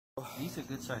These are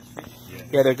good sized fish.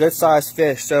 Yeah, they're good sized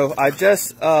fish. So I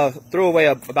just threw away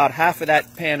about half of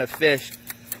that pan of fish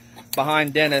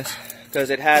behind Dennis because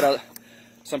it had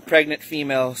some pregnant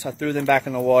females. I threw them back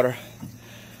in the water.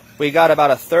 We got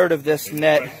about a third of this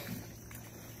net,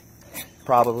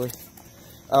 probably.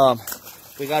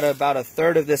 We got about a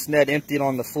third of this net emptied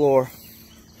on the floor.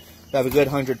 We have a good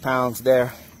 100 pounds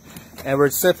there. And we're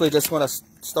simply just going to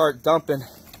start dumping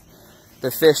the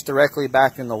fish directly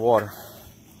back in the water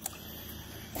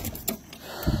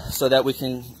so that we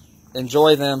can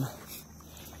enjoy them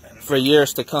for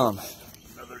years to come.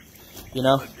 You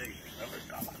know,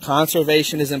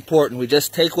 conservation is important. We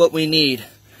just take what we need.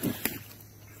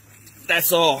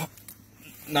 That's all.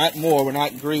 Not more. We're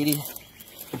not greedy.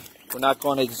 We're not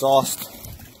going to exhaust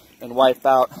and wipe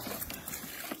out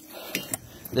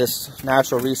this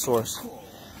natural resource.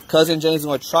 Cousin James is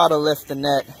going to try to lift the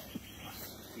net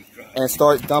and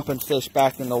start dumping fish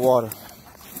back in the water.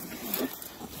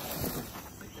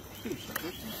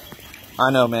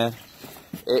 I know, man.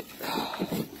 Do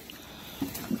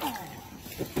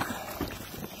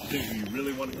you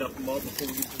really want to dump them all before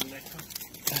we get to the next one?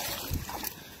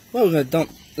 Well, we're going to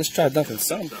dump. Let's try dumping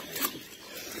some.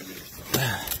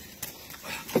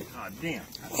 God damn.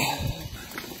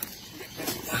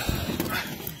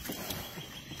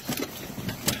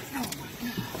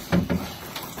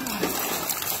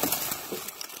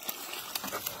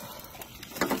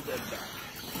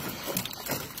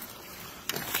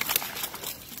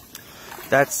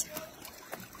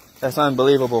 That's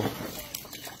unbelievable.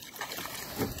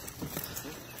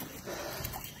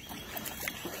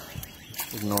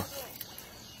 Ignore.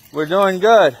 We're doing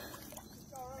good.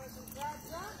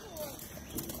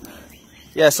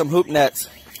 Yeah, some hoop nets.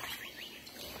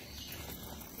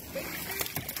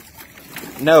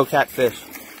 No, catfish.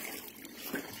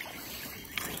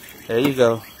 There you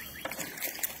go.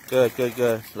 Good, good,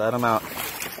 good. Let them out.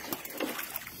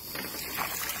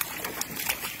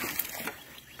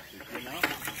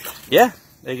 Yeah,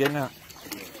 they're getting out.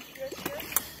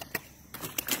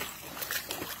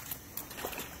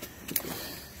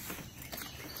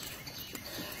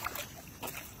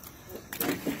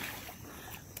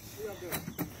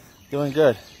 Doing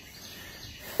good.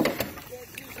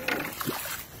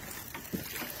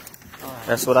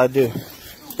 That's what I do.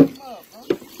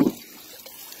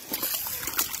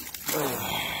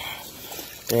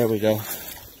 There we go.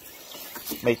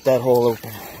 Make that hole open.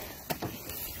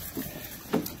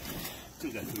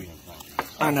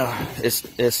 I know,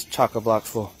 it's chock-a-block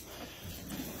full.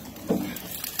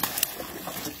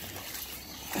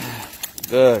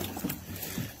 Good.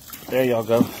 There y'all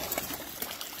go.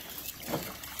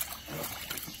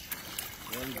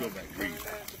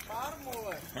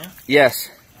 Yes.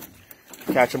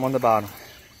 Catch them on the bottom.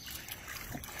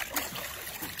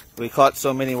 We caught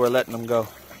so many, we're letting them go.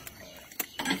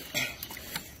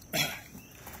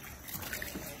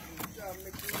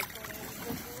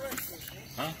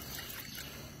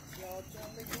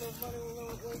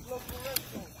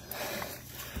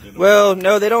 Well,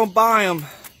 no, they don't buy them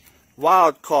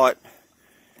wild caught.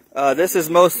 This is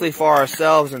mostly for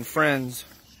ourselves and friends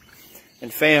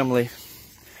and family.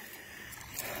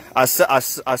 I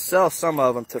sell some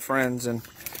of them to friends and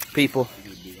people,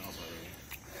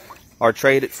 or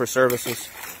trade it for services.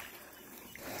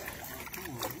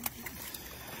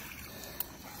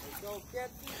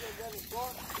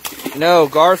 No,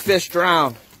 garfish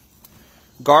drown.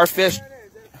 Garfish.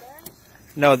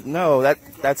 No,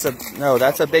 that's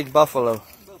a big buffalo.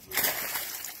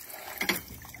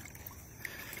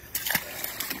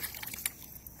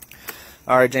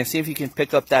 All right, James, see if you can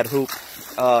pick up that hoop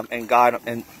and guide them.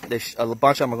 And a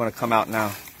bunch of them are going to come out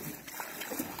now.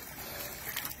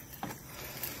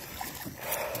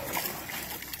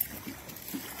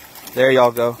 There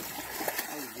y'all go.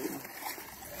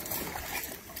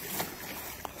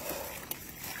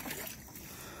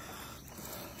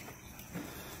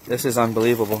 This is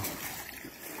unbelievable.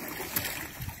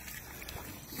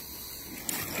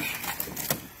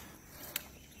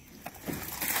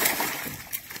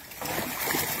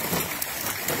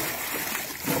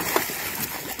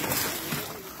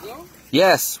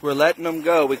 Yes, we're letting them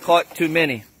go. We caught too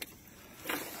many.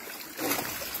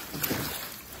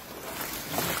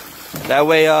 That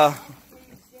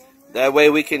way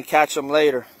we can catch them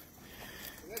later.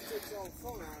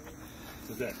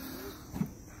 What's that?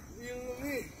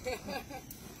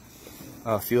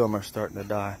 Oh, a few of them are starting to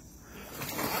die.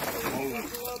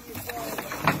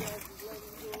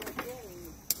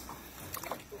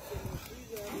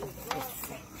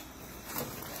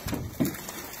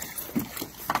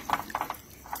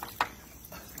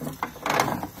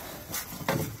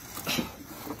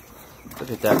 Look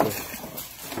at that.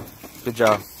 Good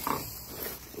job.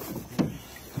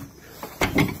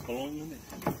 Hold on a minute.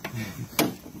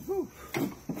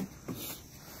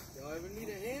 Y'all ever need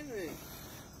a hand ring?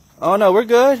 Oh no, we're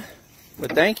good.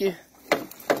 But thank you.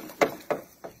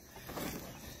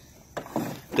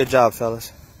 Good job,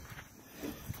 fellas.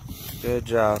 Good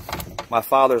job. My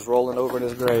father's rolling over in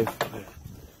his grave.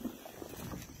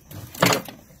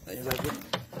 Is that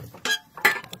good?